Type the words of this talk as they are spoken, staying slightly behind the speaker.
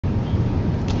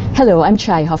Hello, I'm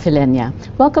Chai Hofilenya.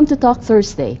 Welcome to Talk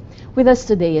Thursday. With us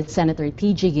today is Senator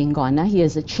T.G. Guingona. He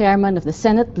is the chairman of the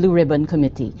Senate Blue Ribbon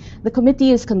Committee. The committee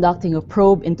is conducting a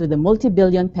probe into the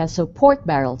multi-billion peso pork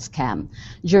barrel scam.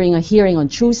 During a hearing on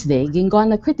Tuesday,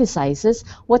 Guingona criticizes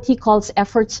what he calls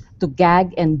efforts to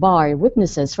gag and bar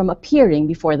witnesses from appearing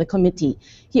before the committee.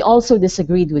 He also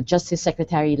disagreed with Justice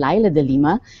Secretary Laila de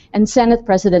Lima and Senate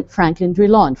President Franklin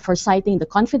Drilon for citing the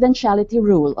confidentiality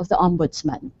rule of the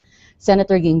Ombudsman.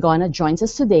 Senator Guingona joins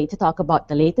us today to talk about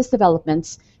the latest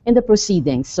developments in the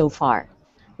proceedings so far.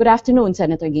 Good afternoon,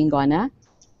 Senator Guingona.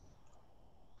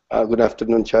 Good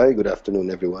afternoon, Chai. Good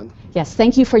afternoon, everyone. Yes,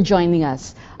 thank you for joining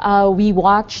us. We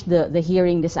watched the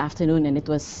hearing this afternoon, and it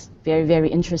was very, very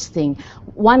interesting.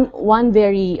 One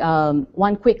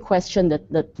quick question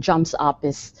that jumps up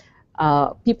is,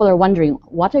 people are wondering,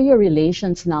 what are your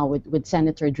relations now with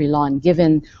Senator Drilon,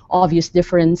 given obvious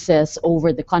differences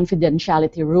over the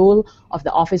confidentiality rule of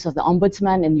the Office of the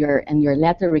Ombudsman and your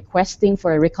letter requesting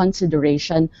for a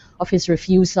reconsideration of his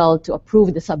refusal to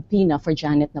approve the subpoena for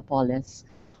Janet Napoles?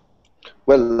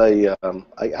 Well,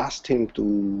 I asked him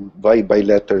to, by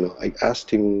letter, no, I asked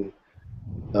him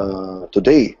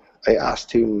today, I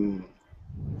asked him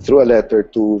through a letter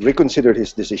to reconsider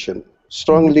his decision,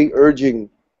 strongly urging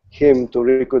him to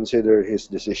reconsider his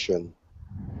decision,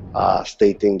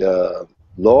 stating the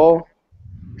law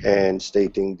and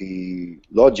stating the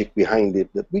logic behind it,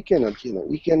 that we cannot,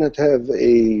 we cannot have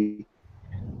a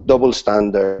double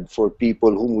standard for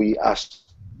people whom we ask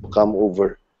to come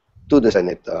over to the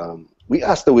Senate. We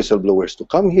asked the whistleblowers to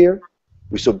come here,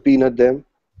 we subpoenaed them,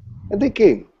 and they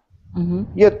came.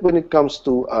 Yet when it comes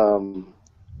to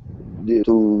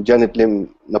Janet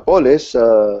Lim Napoles,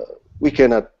 we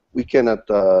cannot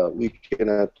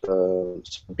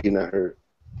subpoena her.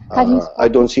 I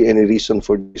don't see any reason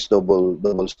for this double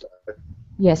standard.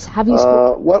 Yes. Have you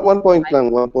spoken? One point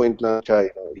lang, Chai.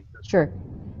 Sure.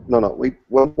 No, wait.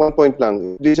 One point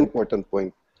lang. This is an important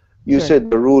point. You Sure.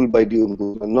 said the rule by the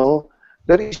Ombudsman. No,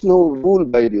 there is no rule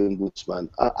by the Ombudsman.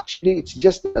 Actually, it's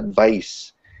just an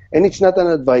advice. And it's not an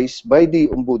advice by the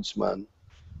Ombudsman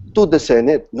to the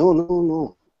Senate.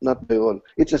 No. Not by all.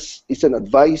 It's an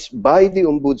advice by the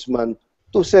Ombudsman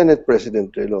to Senate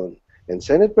President Drilon. And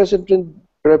Senate President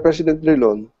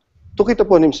Drilon took it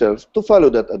upon himself to follow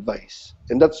that advice.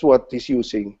 And that's what he's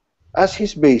using as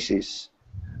his basis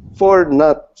for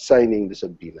not signing the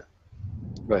subpoena.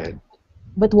 Go ahead.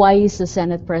 But why is the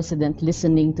Senate President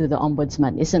listening to the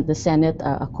Ombudsman? Isn't the Senate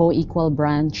a co-equal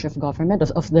branch of government,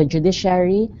 of the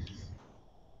judiciary?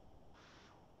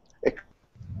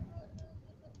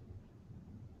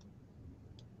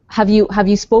 Have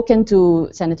you spoken to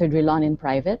Senator Drilon in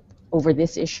private over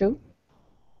this issue?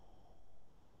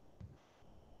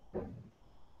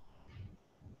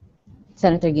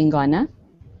 Senator Guingona?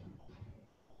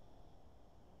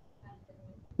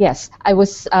 Yes, I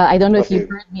was. I don't know if you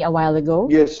heard me a while ago.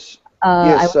 Yes.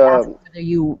 I was asking whether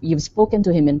you've spoken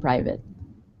to him in private.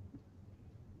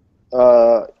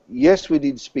 Yes, we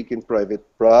did speak in private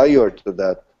prior to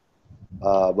that,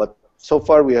 but so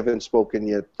far we haven't spoken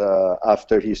yet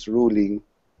after his ruling.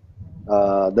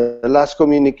 The last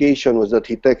communication was that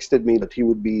he texted me that he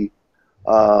would be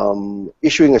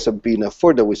issuing a subpoena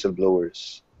for the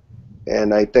whistleblowers.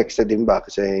 And I texted him back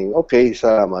saying, okay,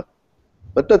 salamat.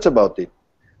 But that's about it.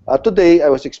 Today, I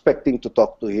was expecting to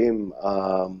talk to him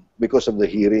because of the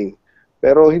hearing.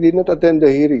 Pero he did not attend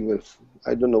the hearing. Well,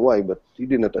 I don't know why, but he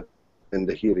did not attend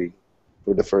the hearing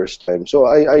for the first time. So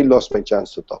I lost my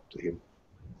chance to talk to him.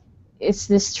 Is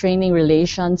this straining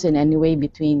relations in any way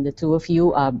between the two of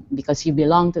you because you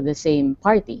belong to the same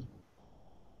party?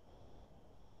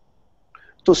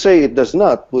 To say it does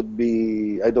not would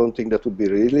be, I don't think that would be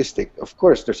realistic. Of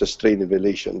course, there's a strain in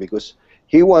relation because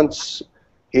he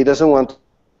doesn't want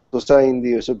to sign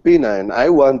the subpoena, and I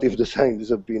want him to sign the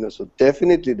subpoena. So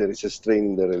definitely there is a strain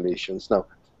in the relations. Now,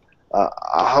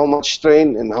 how much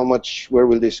strain and where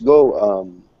will this go?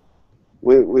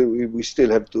 We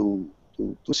still have to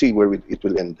see where it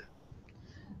will end.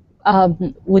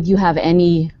 Would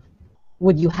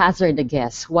you hazard a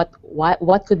guess?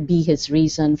 What could be his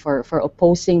reason for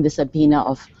opposing the subpoena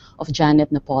of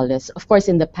Janet Napoles? Of course,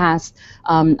 in the past,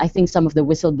 I think some of the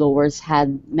whistleblowers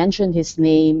had mentioned his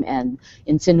name and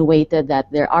insinuated that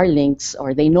there are links,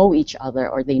 or they know each other,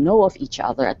 or they know of each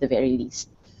other at the very least.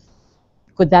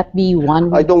 Could that be one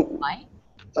reason why?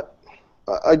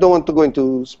 I don't want to go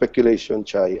into speculation,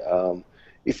 Chai.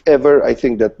 If ever, I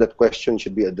think that question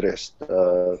should be addressed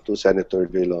to Senator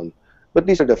Drilon. But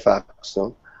these are the facts,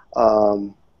 no?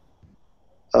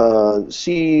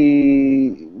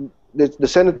 The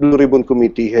Senate Blue Ribbon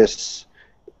Committee has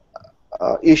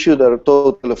issued a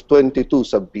total of 22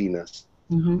 subpoenas.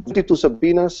 Mm-hmm. 22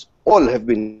 subpoenas, all have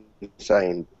been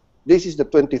signed. This is the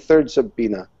 23rd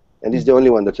subpoena, and is the only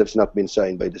one that has not been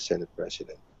signed by the Senate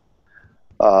President.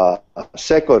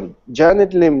 Second,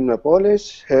 Janet Lim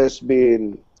Napoles has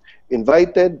been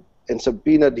invited and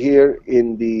subpoenaed here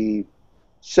in the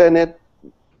Senate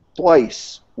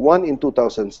twice, one in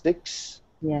 2006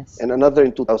 Yes. and another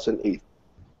in 2008,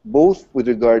 both with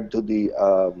regard to the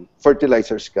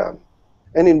fertilizer scam.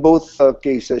 And in both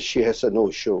cases, she has a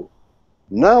no-show.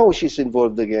 Now she's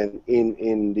involved again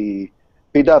in the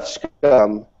PDAF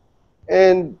scam,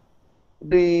 and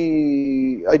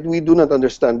we do not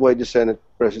understand why the Senate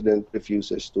President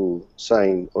refuses to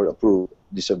sign or approve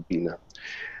the subpoena.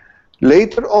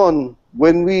 Later on,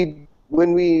 when we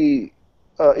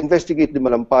investigate the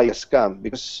Malampaya scam,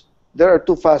 because there are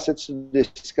two facets to this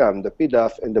scam, the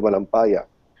PDAF and the Malampaya.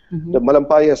 Mm-hmm. The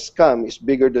Malampaya scam is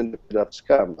bigger than the PDAF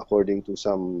scam, according to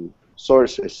some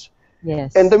sources.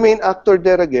 Yes. And the main actor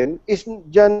there again is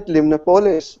Janet Lim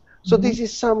Napoles. So Mm-hmm. this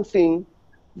is something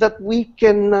that we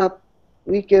cannot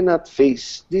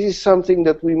face. This is something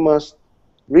that we must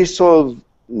resolve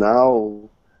now,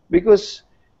 because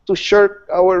to shirk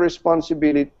our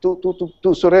responsibility,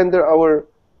 to surrender our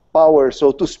power,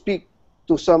 so to speak,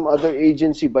 to some other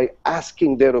agency by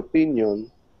asking their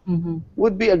opinion, Mm-hmm.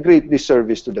 would be a great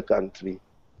disservice to the country.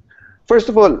 First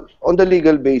of all, on the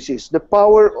legal basis, the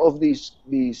power of the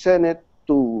Senate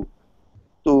to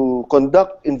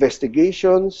conduct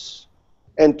investigations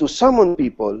and to summon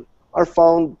people are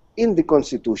found in the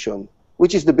Constitution,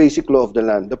 which is the basic law of the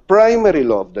land, the primary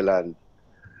law of the land.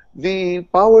 The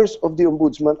powers of the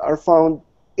Ombudsman are found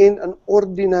in an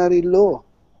ordinary law.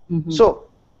 Mm-hmm. So,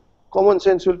 common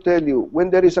sense will tell you,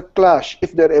 when there is a clash,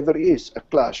 if there ever is a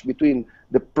clash between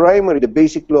the primary, the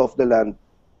basic law of the land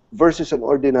versus an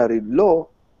ordinary law,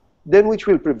 then which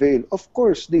will prevail? Of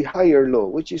course, the higher law,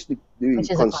 which is the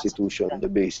Constitution, the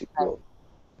basic law.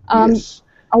 Yes.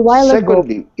 A while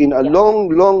Secondly, ago, in a long...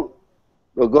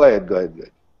 Oh, go ahead.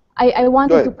 I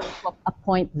wanted to Go pick up a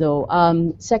point though.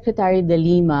 Secretary De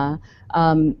Lima,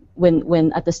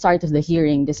 when at the start of the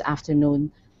hearing this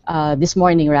afternoon, this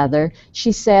morning rather,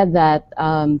 she said that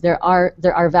there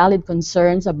are valid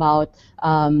concerns about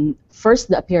first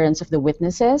the appearance of the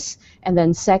witnesses, and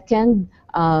then second,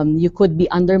 you could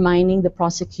be undermining the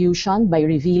prosecution by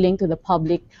revealing to the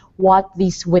public what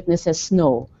these witnesses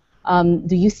know.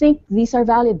 Do you think these are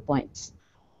valid points?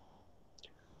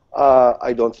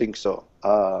 I don't think so.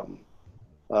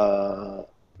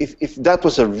 If that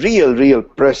was a real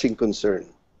pressing concern,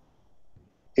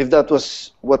 if that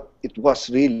was what it was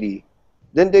really,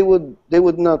 then they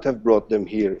would not have brought them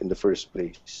here in the first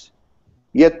place.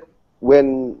 Yet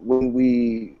when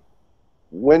we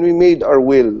made our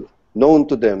will known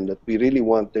to them that we really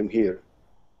want them here,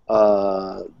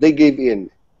 they gave in,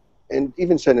 and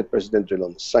even Senate President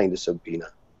Drilon signed the subpoena.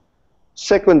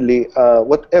 Secondly,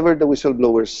 whatever the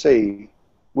whistleblowers say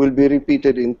will be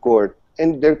repeated in court,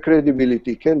 and their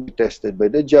credibility can be tested by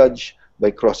the judge, by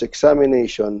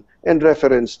cross-examination, and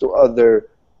reference to other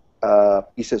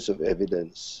pieces of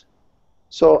evidence.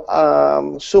 So,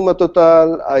 summa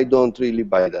total, I don't really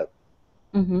buy that.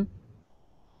 Mm-hmm.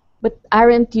 But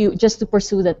aren't you, just to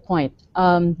pursue that point,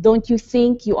 don't you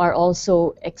think you are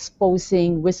also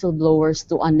exposing whistleblowers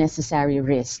to unnecessary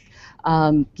risk?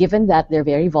 Given that they're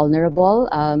very vulnerable,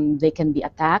 they can be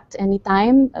attacked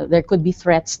anytime, there could be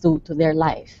threats to their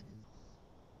life.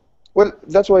 Well,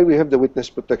 that's why we have the Witness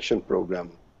Protection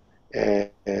Program, and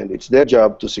it's their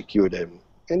job to secure them.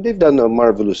 And they've done a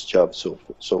marvelous job so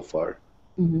far.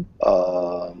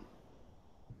 Mm-hmm.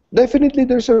 Definitely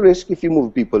there's a risk if you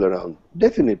move people around,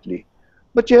 definitely.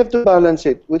 But you have to balance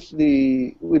it with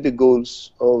the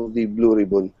goals of the Blue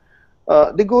Ribbon.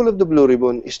 The goal of the Blue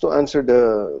Ribbon is to answer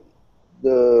the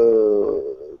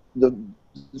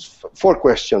four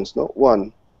questions, no?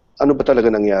 One, ano ba talaga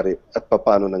nangyari at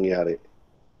paano nangyari?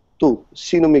 Two,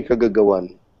 sino may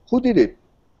kagagawan? Who did it?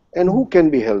 And who can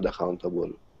be held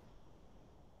accountable?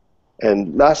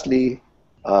 And lastly,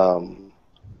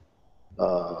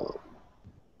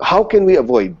 how can we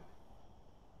avoid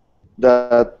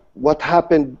that what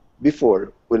happened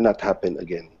before will not happen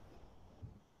again?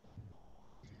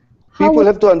 People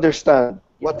have to understand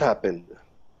what happened.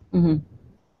 Mm-hmm.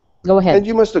 Go ahead. And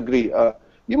you must agree.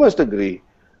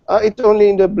 It's only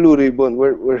in the Blue Ribbon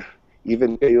where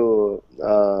even kayo,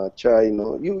 Chai,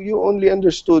 no, you only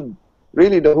understood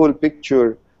really the whole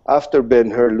picture after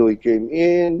Ben Herloy came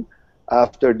in,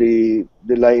 after the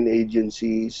line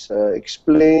agencies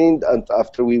explained, and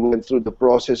after we went through the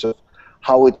process of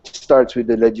how it starts with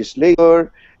the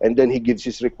legislator, and then he gives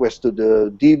his request to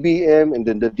the DBM, and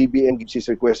then the DBM gives his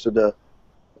request to the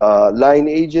line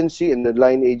agency, and the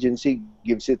line agency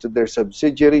gives it to their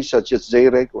subsidiaries such as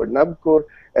ZAIREC or NABCOR,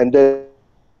 and then the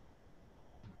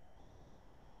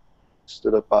money flows to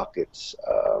the pockets.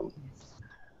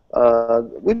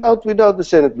 Without the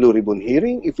Senate Blue Ribbon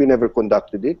hearing, if we never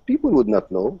conducted it, people would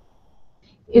not know.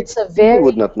 It's a People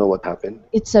would very not know what happened.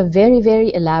 it's a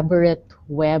very elaborate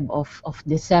web of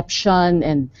deception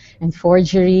and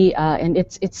forgery, and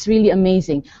it's really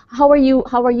amazing. How are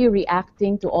you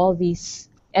reacting to all these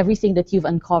everything that you've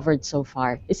uncovered so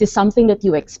far? Is this something that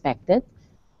you expected?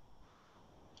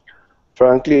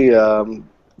 Frankly,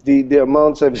 the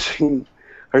amounts I've seen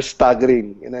are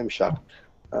staggering, and I'm shocked.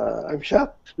 I'm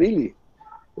shocked, really.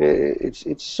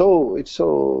 It's so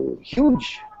huge.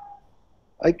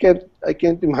 I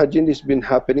can't imagine this been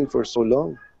happening for so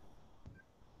long.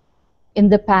 In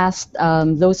the past,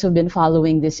 those who've been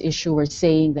following this issue were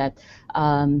saying that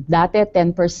dati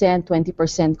 10%,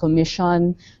 20%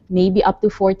 commission, maybe up to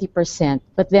 40%.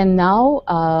 But then now,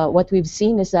 what we've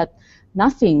seen is that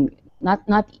nothing, not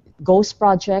ghost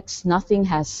projects, nothing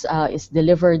is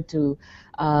delivered to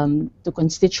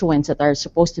constituents that are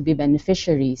supposed to be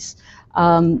beneficiaries.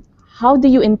 How do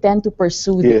you intend to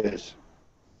pursue this? Yes.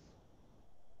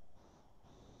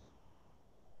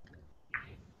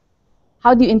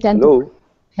 How do you intend to? Hello.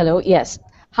 Hello, yes.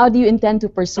 How do you intend to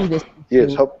pursue this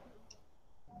Yes. issue?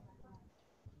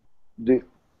 The,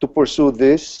 to pursue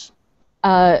this,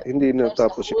 hindi There's a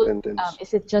natapos yung whole, sentence.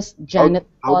 is it just How Janet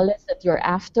how Paulus that you're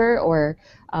after, or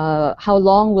how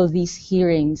long will these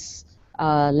hearings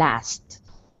last?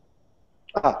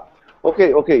 ah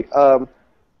okay.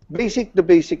 The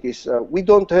basic is we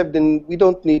don't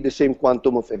need the same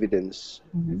quantum of evidence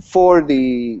Mhm, for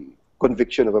the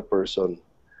conviction of a person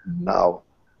mhm. now.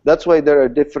 That's why there are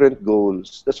different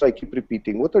goals. That's why I keep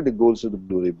repeating, what are the goals of the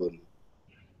Blue Ribbon?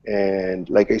 And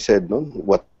like I said, no,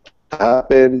 what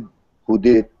happened, who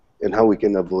did it, and how we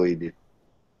can avoid it.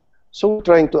 So we're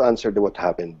trying to answer the what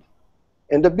happened.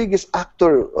 And the biggest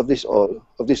actor of this whole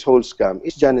scam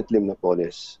is Janet Lim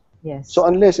Napoles. So Yes.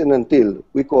 unless and until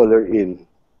we call her in,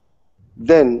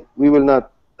 then we will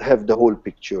not have the whole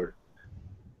picture.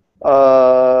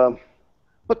 Uh,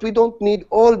 but we don't need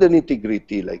all the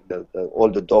nitty-gritty, like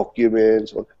all the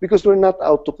documents, because we're not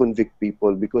out to convict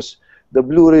people, because the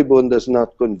Blue Ribbon does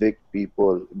not convict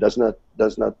people, does not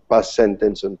pass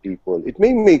sentence on people. It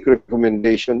may make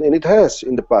recommendation, and it has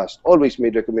in the past always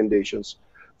made recommendations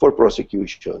for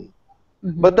prosecution.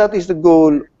 Mhm. But that is the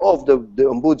goal of the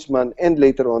Ombudsman and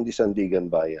later on the Sandigan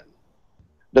Bayan.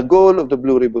 The goal of the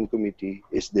Blue Ribbon Committee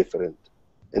is different.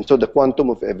 And so the quantum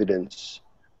of evidence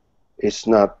is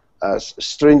not as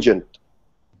stringent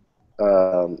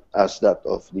as that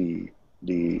of the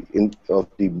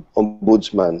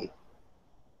Ombudsman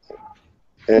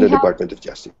and We the have Department of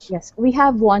Justice. Yes, we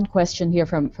have one question here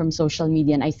from social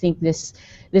media, and I think this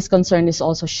concern is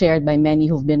also shared by many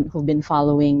who've been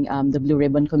following the Blue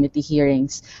Ribbon Committee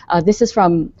hearings. This is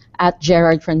from at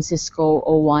Gerard Francisco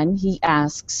 01. He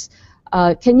asks,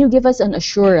 can you give us an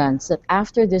assurance that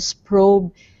after this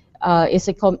probe,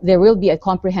 there will be a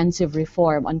comprehensive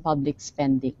reform on public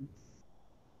spending?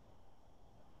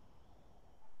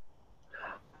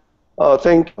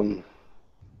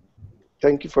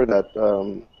 Thank you for that.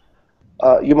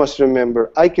 You must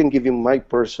remember, I can give you my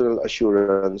personal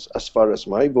assurance as far as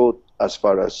my vote, as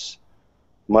far as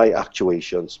my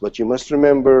actuations. But you must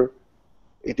remember,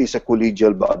 it is a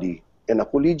collegial body. And a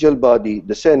collegial body,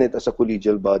 the Senate as a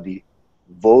collegial body,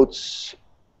 votes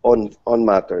on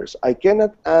matters. I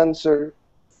cannot answer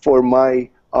for my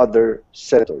other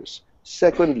senators.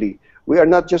 Secondly, we are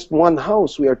not just one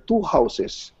house, we are two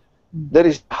houses. There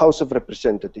is the House of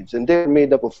Representatives, and they're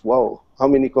made up of, wow, how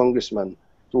many congressmen?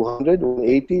 200,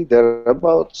 180,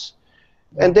 thereabouts.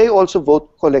 And they also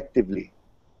vote collectively.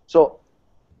 So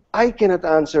I cannot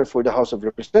answer for the House of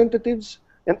Representatives,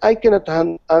 and I cannot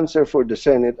answer for the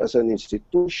Senate as an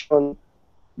institution,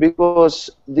 because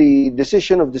the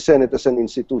decision of the Senate as an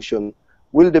institution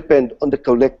will depend on the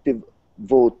collective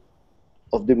vote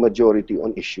of the majority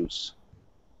on issues.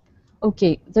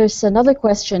 Okay, there's another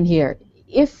question here.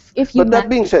 If you But that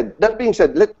being said, let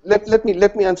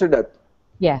me answer that.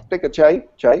 yeah, Take a chai.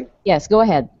 yes, go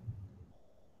ahead.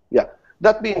 Yeah.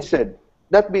 That being said,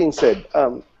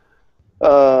 on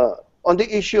the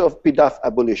issue of PDAF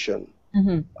abolition,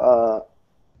 Mhm. uh,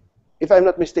 if I'm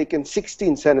not mistaken,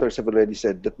 16 senators have already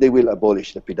said that they will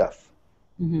abolish the PDAF.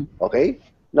 Mhm. Okay?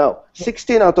 Now,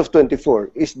 16 out of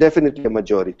 24 is definitely a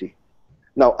majority.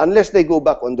 Now, unless they go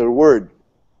back on their word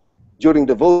during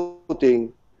the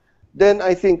voting, then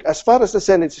I think, as far as the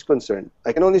Senate is concerned,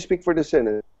 I can only speak for the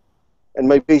Senate, and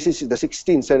my basis is the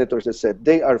 16 senators that said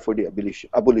they are for the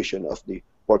abolition of the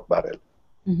pork barrel.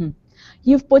 Mhm.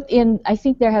 You've put in, I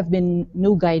think there have been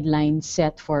new guidelines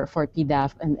set for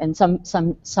PDAF, and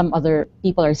some other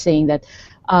people are saying that,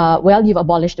 well, you've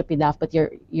abolished the PDAF, but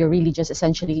you're really just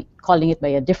essentially calling it by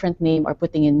a different name or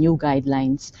putting in new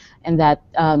guidelines, and that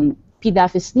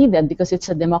PDAF is needed because it's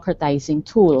a democratizing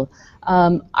tool.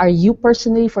 Are you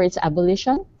personally for its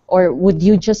abolition, or would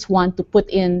you just want to put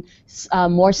in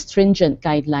more stringent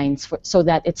guidelines so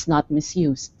that it's not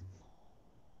misused?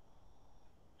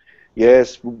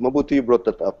 Yes, mabuti you brought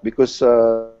that up because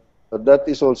that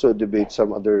is also a debate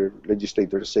some other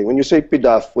legislators saying. When you say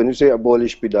PDAF, when you say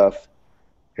abolish PDAF,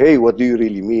 hey, what do you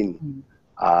really mean?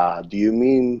 Do you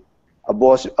mean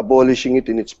abolishing it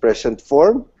in its present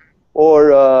form,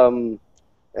 or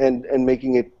and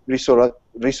making it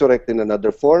resurrect in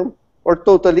another form, or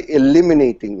totally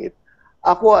eliminating it?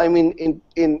 Ako, I'm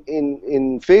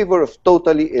in favor of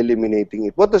totally eliminating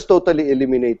it. What does totally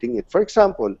eliminating it? For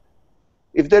example,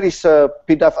 if there is a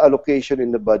PDAF allocation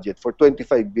in the budget for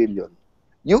 25 billion,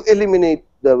 you eliminate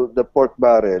the pork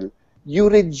barrel, you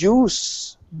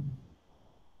reduce,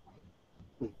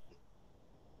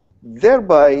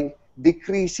 thereby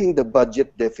decreasing the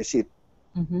budget deficit.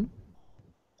 Mm-hmm.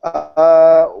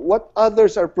 What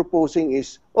others are proposing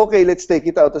is, okay, let's take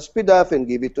it out as PDAF and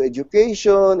give it to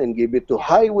education, and give it to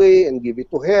highway, and give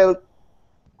it to health.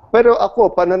 Pero ako,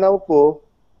 pananaw ko,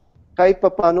 kahit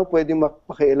papano pwede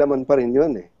mapakialaman pa rin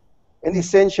yun eh. And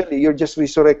essentially, you're just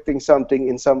resurrecting something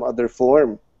in some other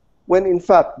form. When in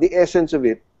fact, the essence of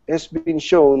it has been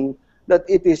shown that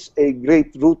it is a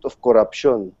great root of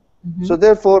corruption. So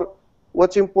therefore,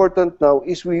 what's important now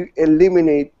is we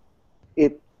eliminate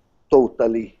it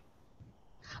totally.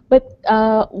 But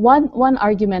one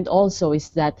argument also is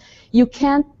that you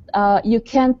can't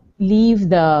leave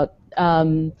the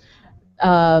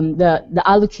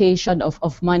allocation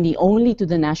of money only to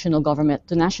the national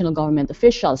government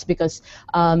officials, because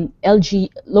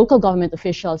local government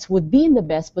officials would be in the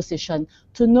best position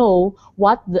to know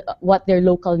what their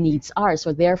local needs are.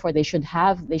 So therefore, they should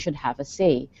have a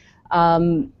say.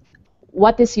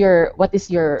 What is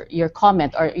your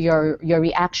comment or your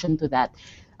reaction to that?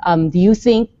 Do you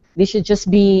think they should just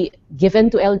be given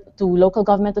to local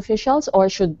government officials, or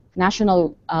should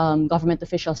national government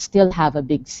officials still have a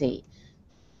big say?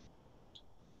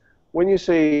 When you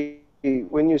say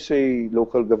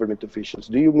local government officials,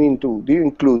 do you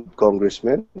include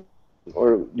congressmen,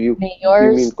 or do you mean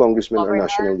Mayors, congressmen are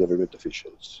national governors, government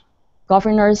officials?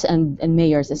 governors and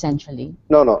mayors, essentially.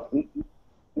 No,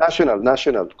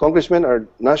 national. Congressmen are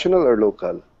national or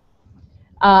local?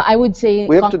 I would say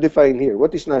We have to define here.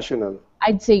 What is national?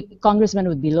 I'd say congressmen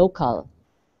would be local.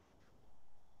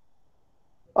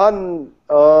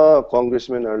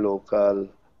 Congressmen are local.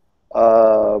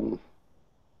 Um,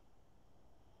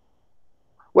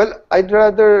 well, I'd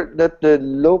rather that the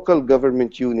local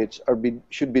government units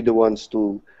should be the ones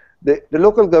to. The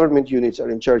local government units are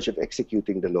in charge of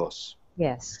executing the laws.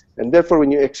 Yes. And therefore,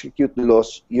 when you execute the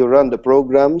laws, you run the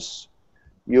programs,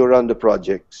 you run the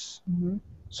projects.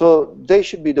 So they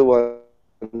should be the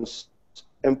ones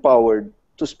empowered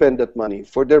to spend that money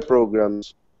for their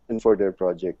programs and for their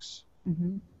projects.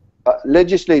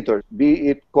 Legislators, be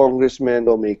it congressmen,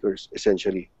 lawmakers,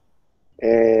 essentially.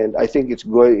 And I think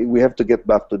we have to get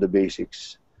back to the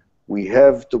basics. We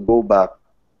have to go back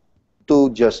to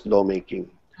just lawmaking.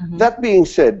 That being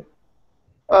said,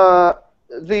 uh,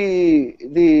 the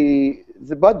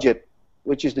budget,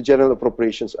 which is the General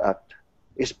Appropriations Act,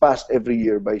 is passed every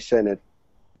year by Senate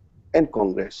and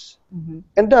Congress.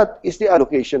 And that is the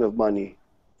allocation of money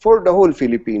for the whole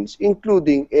Philippines,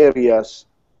 including areas,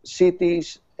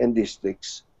 cities, and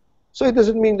districts. So it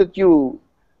doesn't mean that you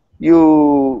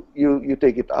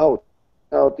take it out.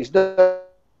 Out is that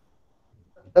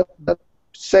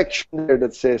section there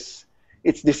that says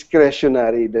it's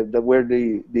discretionary, where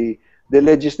the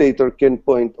legislator can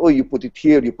point, oh, you put it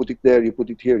here, you put it there, you put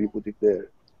it here, you put it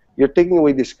there. You're taking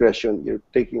away discretion. You're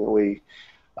taking away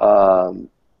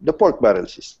the pork barrel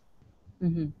system.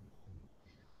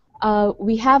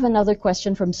 We have another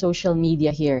question from social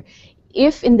media here.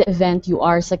 If in the event you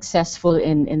are successful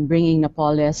in bringing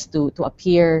Napoles to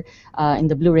appear in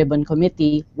the Blue Ribbon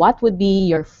Committee, what would be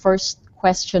your first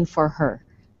question for her?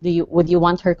 Would you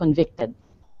want her convicted?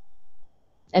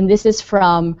 And this is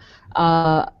from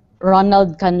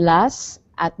Ronald Canlas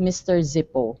at Mr.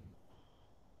 Zippo.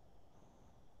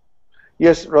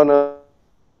 Yes, Ronald.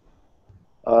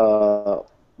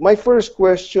 My first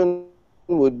question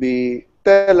would be,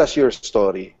 tell us your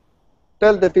story.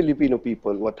 Tell the Filipino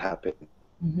people what happened.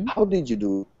 How did you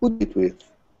do it? Who did it with?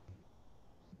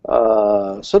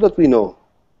 So that we know.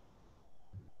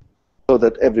 So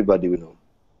that everybody will know.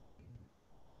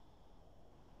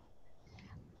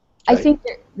 I think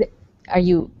are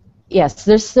you yes,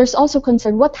 there's also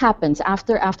concern what happens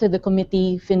after the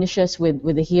committee finishes with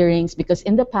the hearings, because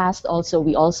in the past also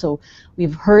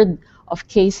we've heard of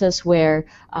cases where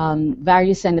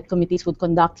various Senate committees would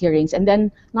conduct hearings and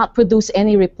then not produce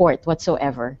any report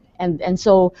whatsoever. And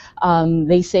so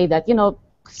they say that,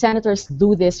 senators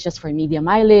do this just for media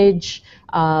mileage,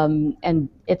 and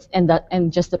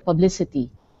just the publicity.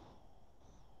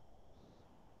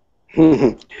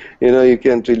 You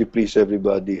can't really please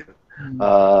everybody.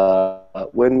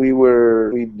 When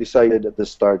we decided at the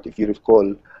start, if you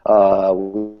recall,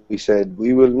 we said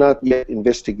we will not yet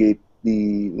investigate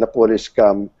the Napoles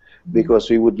scam because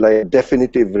we would like a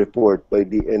definitive report by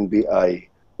the NBI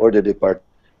or the department.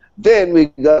 Then we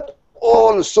got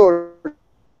all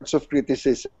sorts of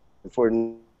criticism for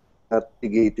not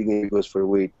investigating it because for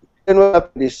waiting. Then what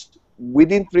happened is we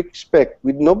didn't expect,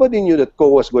 nobody knew that COA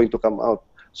was going to come out.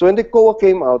 So when the COA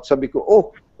came out, sabi ko,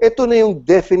 oh, ito na yung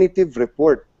definitive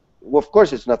report. Of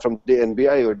course, it's not from the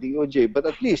NBI or DOJ, but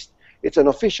at least it's an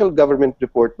official government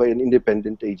report by an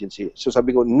independent agency. So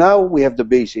sabi ko, now we have the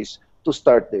basis to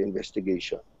start the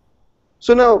investigation.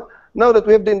 So now that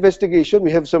we have the investigation,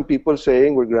 we have some people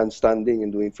saying we're grandstanding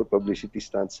and doing for publicity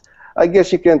stunts. I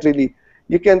guess you can't really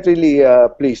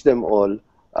please them all.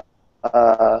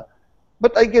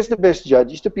 But I guess the best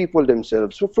judge is the people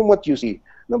themselves. So from what you see,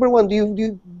 number one,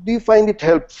 do you find it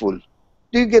helpful?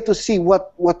 Do you get to see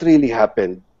what really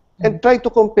happened? And try to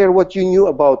compare what you knew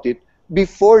about it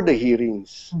before the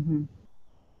hearings.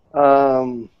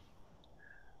 I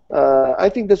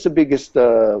think that's the biggest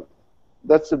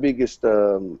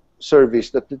service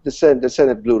that the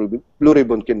Senate Blue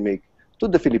Ribbon can make to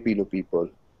the Filipino people.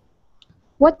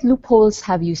 What loopholes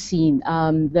have you seen?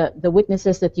 The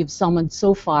witnesses that you've summoned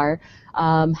so far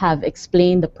have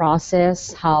explained the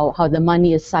process, how the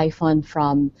money is siphoned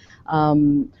from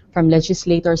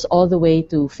legislators all the way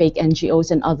to fake NGOs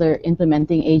and other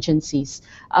implementing agencies.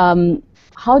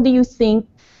 How do you think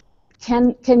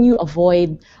can you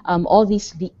avoid all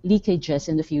these leakages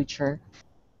in the future?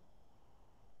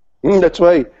 That's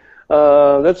why.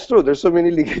 That's true. There's so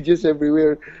many leakages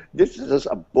everywhere. Just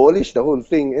abolish the whole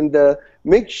thing, and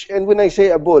and when I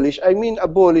say abolish, I mean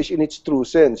abolish in its true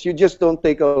sense. You just don't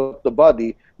take out the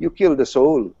body; you kill the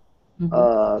soul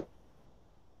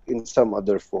in some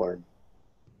other form.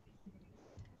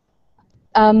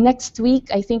 Next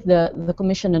week, I think the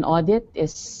Commission on Audit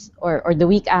is, or the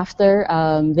week after,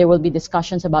 there will be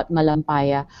discussions about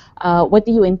Malampaya. What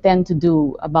do you intend to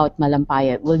do about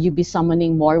Malampaya? Will you be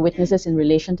summoning more witnesses in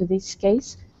relation to this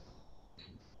case?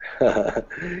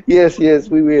 Yes,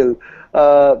 we will.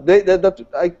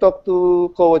 I talked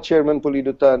to COA Chairman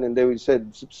Pulido Tan, and they said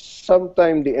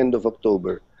sometime the end of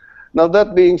October. Now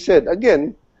that being said,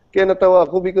 again, kaya natawa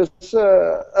ako because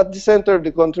at the center of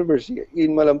the controversy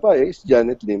in Malampaya is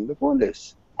Janet Lim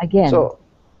Napoles. Again. So,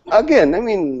 again, I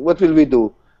mean, what will we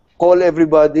do? Call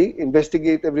everybody,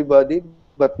 investigate everybody,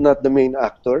 but not the main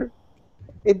actor?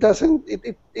 It doesn't,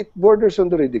 it borders on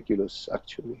the ridiculous,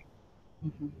 actually.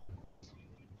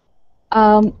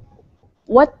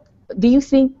 What do you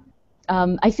think?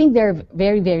 I think there are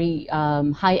very, very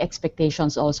high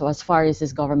expectations also as far as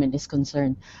this government is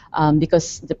concerned,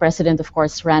 because the president, of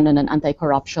course, ran on an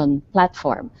anti-corruption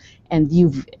platform, and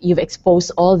you've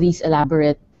exposed all these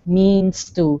elaborate means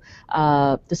to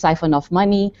siphon off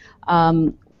money.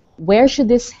 Where should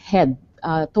this head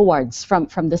towards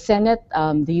from the Senate?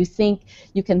 Do you think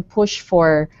you can push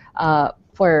for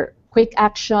quick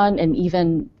action, and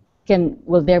even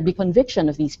will there be conviction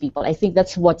of these people? I think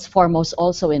that's what's foremost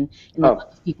also in a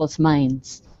lot of people's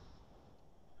minds.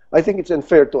 I think it's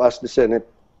unfair to ask the Senate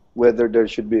whether there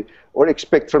should be, or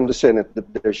expect from the Senate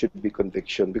that there should be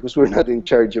conviction, because we're not in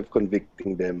charge of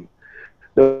convicting them.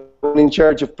 The one in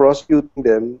charge of prosecuting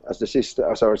them, as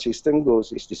our system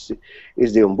goes, is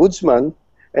the Ombudsman,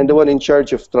 and the one in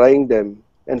charge of trying them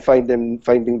and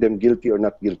finding them guilty or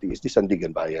not guilty is the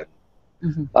Sandigan Bayan.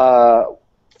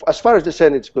 As far as the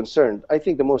Senate is concerned, I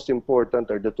think the most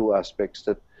important are the two aspects: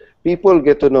 that people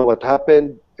get to know what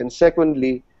happened, and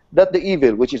secondly, that the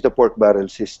evil, which is the pork barrel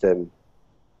system,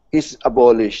 is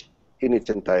abolished in its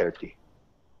entirety.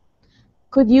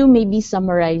 Could you maybe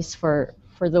summarize for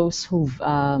those who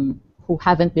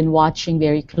haven't been watching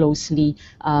very closely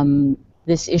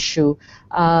this issue,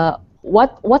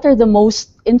 what are the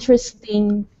most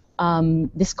interesting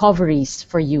discoveries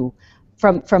for you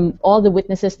from all the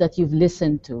witnesses that you've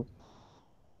listened to?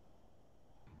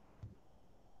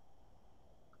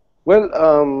 Well,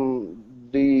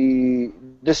 the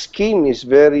scheme is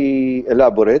very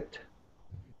elaborate,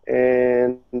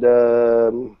 and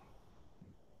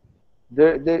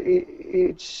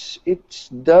it's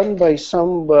done by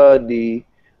somebody.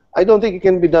 I don't think it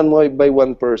can be done by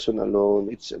one person alone.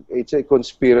 It's a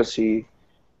conspiracy,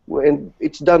 and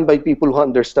it's done by people who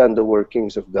understand the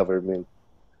workings of government.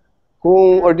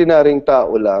 Kung ordinaryong tao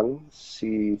lang,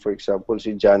 for example,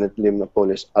 si Janet Lim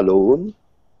Napoles alone,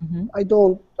 Mhm. I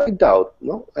doubt,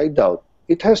 no? I doubt.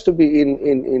 It has to be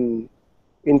in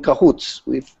cahoots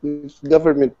with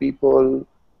government people,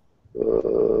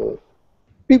 uh,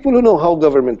 people who know how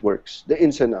government works, the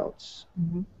ins and outs.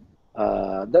 Mhm.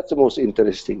 That's the most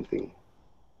interesting thing.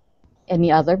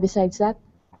 Any other besides that?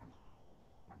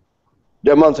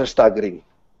 The amounts are staggering.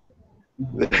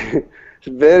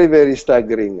 Very, very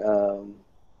staggering.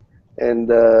 And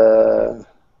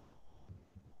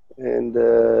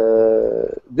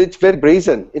it's very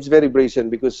brazen. It's very brazen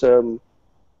because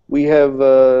we have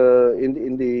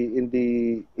in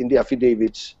the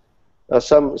affidavits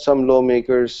some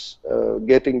lawmakers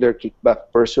getting their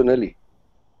kickback personally.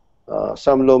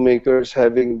 Some lawmakers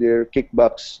having their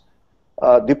kickbacks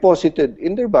deposited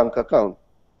in their bank account,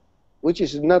 which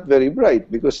is not very bright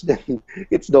because then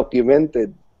it's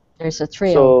documented. There's a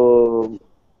trail. So,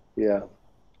 yeah.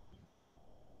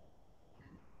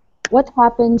 What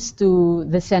happens to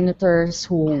the senators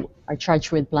who are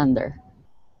charged with plunder?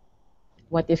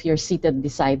 What if you're seated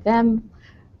beside them?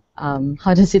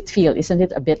 How does it feel? Isn't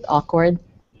it a bit awkward?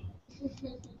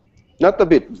 Not a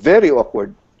bit, very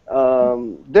awkward.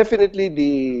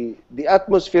 Definitely the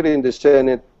atmosphere in the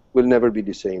Senate will never be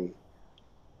the same.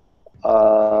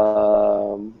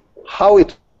 How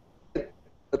it get,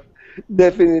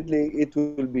 definitely it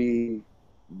will be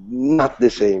not the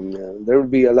same. There will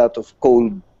be a lot of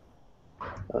cold.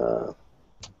 Uh,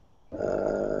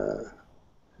 uh,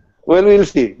 well, we'll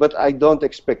see, but I don't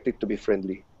expect it to be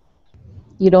friendly.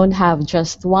 You don't have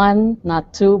just one,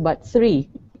 not two, but three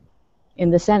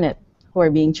in the Senate who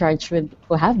have been charged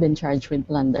with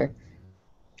plunder.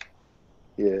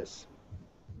 Yes,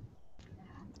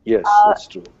 yes, that's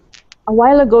true. A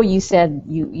while ago, you said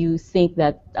you think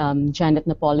that Janet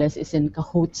Napoles is in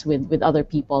cahoots with other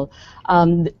people.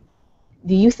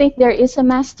 Do you think there is a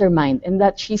mastermind and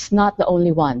that she's not the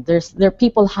only one? There are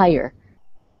people higher.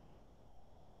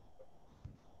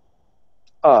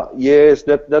 Yes,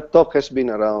 that talk has been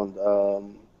around,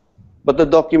 but the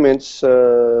documents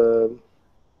don't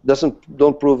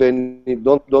prove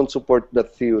don't support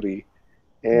that theory.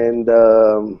 And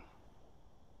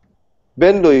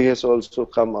Benloy has also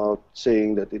come out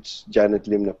saying that it's Janet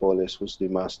Lim Napoles who's the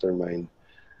mastermind.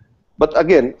 But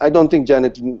again, I don't think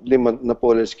Janet Lim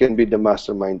Napoles can be the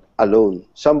mastermind alone.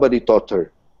 Somebody taught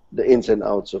her the ins and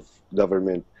outs of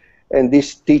government. And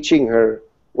this teaching her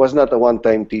was not a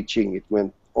one-time teaching. It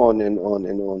went on and on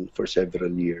and on for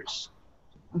several years.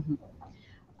 Mhm.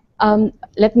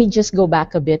 Let me just go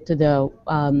back a bit to the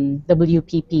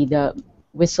WPP, the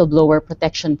Whistleblower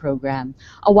Protection Program.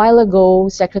 A while ago,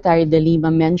 Secretary De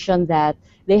Lima mentioned that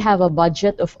they have a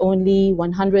budget of only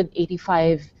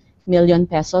 185 million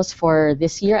pesos for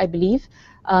this year, I believe.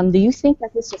 Do you think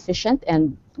that is sufficient?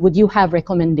 And would you have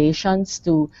recommendations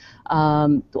to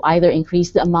either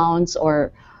increase the amounts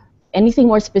or anything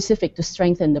more specific to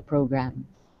strengthen the program?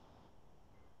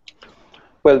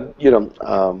 Well,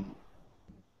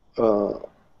 uh,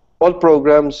 all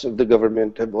programs of the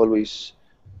government have always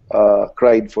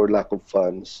cried for lack of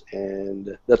funds,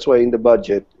 and that's why in the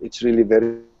budget it's really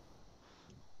very political.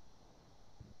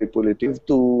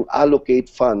 To allocate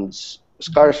funds,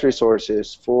 scarce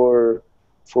resources for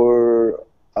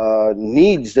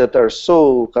needs that are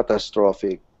so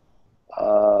catastrophic.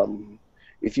 Um,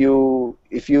 if you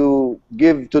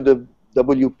give to the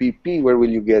WPP, where will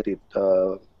you get it?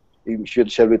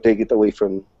 Shall we take it away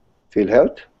from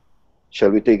PhilHealth? Shall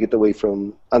we take it away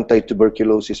from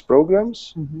anti-tuberculosis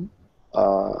programs? Mm-hmm.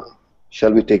 Uh,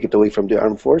 shall we take it away from the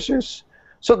armed forces?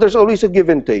 So there's always a give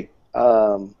and take.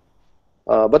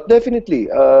 But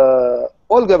definitely,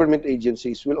 all government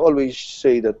agencies will always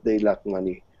say that they lack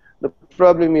money. The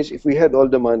problem is, if we had all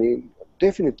the money,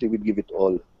 definitely we'd give it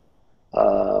all.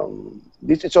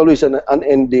 This is always an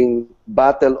unending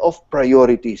battle of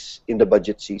priorities in the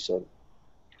budget season.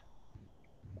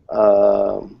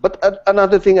 But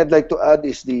another thing I'd like to add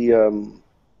is the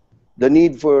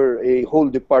need for a whole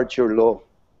departure law,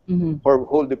 Mm-hmm. or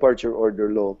whole departure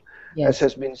order law, as Yes.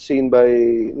 has been seen by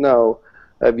now.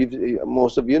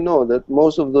 Most of you know that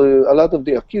a lot of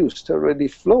the accused already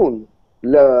flown,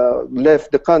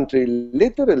 left the country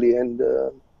literally, and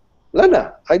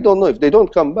Lana, I don't know if they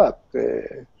don't come back.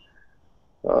 It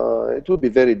will be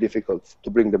very difficult to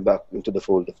bring them back into the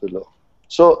fold of the law.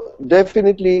 So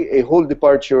definitely a whole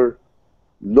departure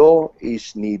law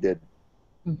is needed,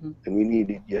 Mm-hmm. and we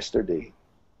need it yesterday.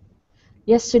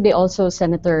 Yesterday also,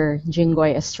 Senator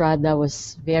Jinggoy Estrada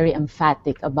was very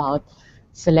emphatic about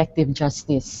selective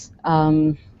justice.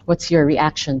 What's your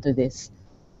reaction to this?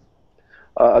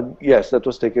 Yes, that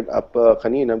was taken up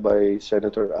kanina by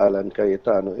Senator Alan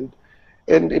Cayetano,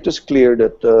 and it was clear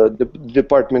that the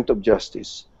Department of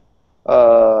Justice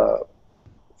uh,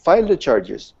 filed the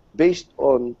charges based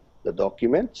on the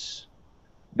documents,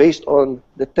 based on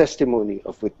the testimony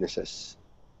of witnesses.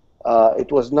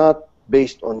 It was not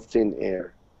based on thin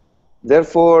air.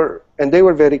 Therefore, and they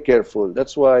were very careful.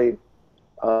 That's why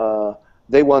uh,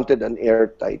 they wanted an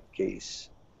airtight case.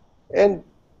 And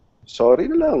sorry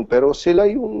na lang, pero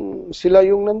sila yung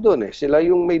nandun eh. Sila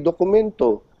yung may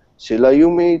dokumento. Sila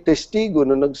yung may testigo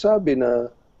na nagsabi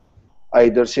na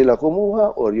either sila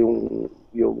kumuha or yung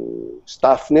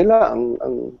staff nila ang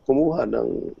kumuha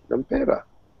ng pera.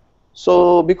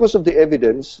 So because of the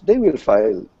evidence, they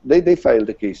file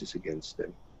the cases against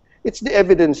them. It's the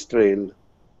evidence trail,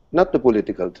 not the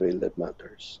political trail that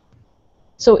matters.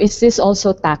 So is this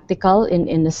also tactical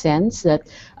in the sense that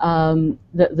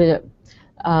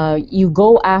you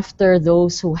go after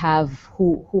those who have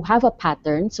a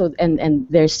pattern, so and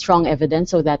there's strong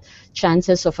evidence, so that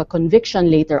chances of a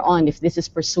conviction later on, if this is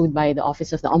pursued by the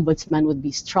Office of the Ombudsman, would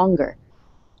be stronger?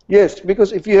 Yes,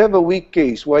 because if you have a weak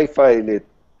case, why file it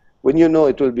when you know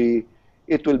it will be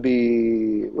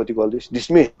what do you call this,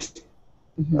 dismissed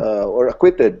or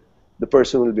acquitted? The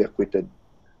person will be acquitted.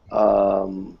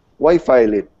 Why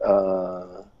file it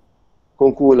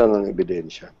kung kulang ang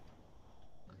ebidensya?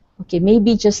 Okay,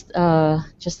 maybe just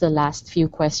the last few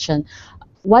questions.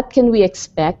 What can we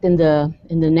expect in the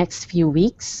next few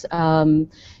weeks?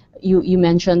 You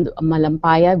mentioned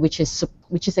Malampaya, which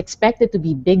is expected to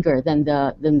be bigger than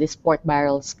this pork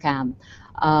barrel scam.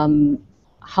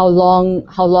 How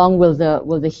long will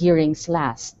the hearings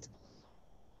last?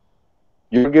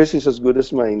 Your guess is as good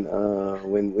as mine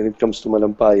when it comes to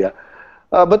Malampaya.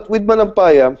 But with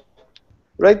Malampaya,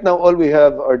 right now all we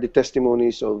have are the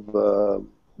testimonies of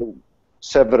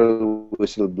several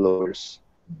whistleblowers.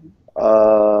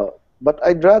 But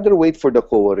I'd rather wait for the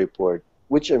COA report,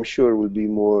 which I'm sure will be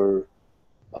more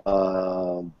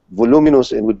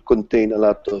voluminous and would contain a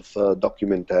lot of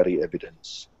documentary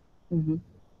evidence.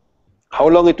 How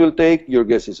long it will take, your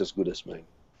guess is as good as mine.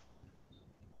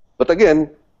 But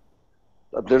again,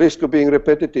 at the risk of being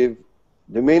repetitive,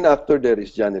 the main actor there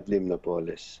is Janet Lim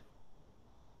Napoles.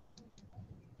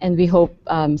 And we hope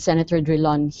Senator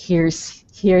Drilon hears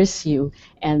you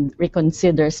and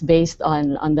reconsiders based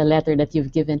on the letter that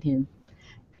you've given him.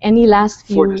 Any last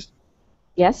few?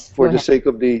 Yes? For the sake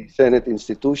of the Senate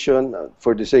institution,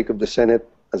 for the sake of the Senate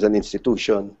as an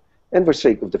institution, and for the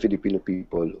sake of the Filipino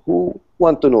people who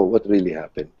want to know what really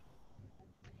happened.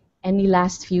 Any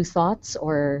last few thoughts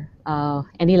or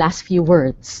any last few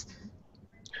words?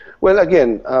 Well,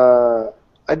 again,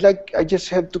 I just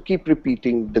have to keep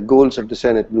repeating the goals of the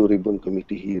Senate Blue Ribbon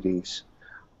Committee hearings.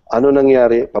 Ano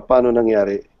nangyari, paano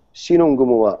nangyari, sinong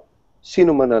gumawa,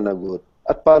 sino mananagot,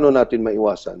 at paano natin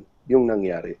maiwasan yung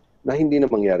nangyari na hindi na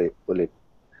mangyari ulit.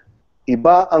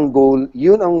 Iba ang goal,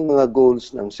 yun ang mga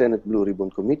goals ng Senate Blue Ribbon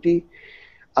Committee.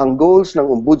 Ang goals ng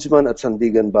Ombudsman at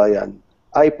Sandigan Bayan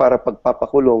ay para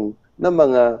pagpapakulong ng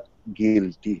mga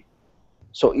guilty.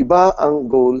 So iba ang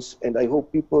goals, and I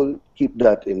hope people keep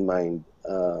that in mind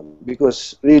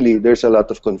because really there's a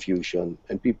lot of confusion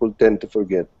and people tend to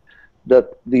forget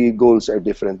that the goals are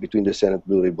different between the Senate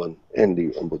Blue Ribbon and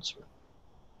the Ombudsman.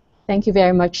 Thank you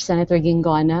very much, Senator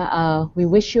Guingona. We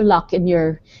wish you luck in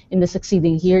the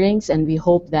succeeding hearings, and we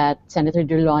hope that Senator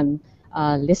Drilon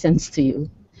listens to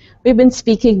you. We've been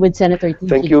speaking with Senator T.J.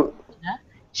 Thank you.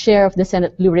 Chair of the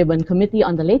Senate Blue Ribbon Committee,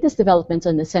 on the latest developments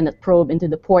on the Senate probe into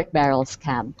the pork barrel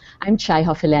scam. I'm Chai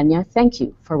Hofilenya. Thank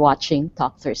you for watching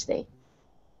Talk Thursday.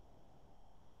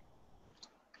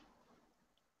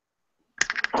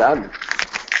 Done.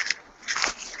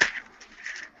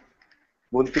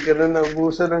 Bunti ka na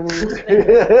naubusan ng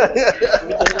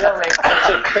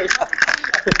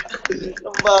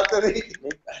battery.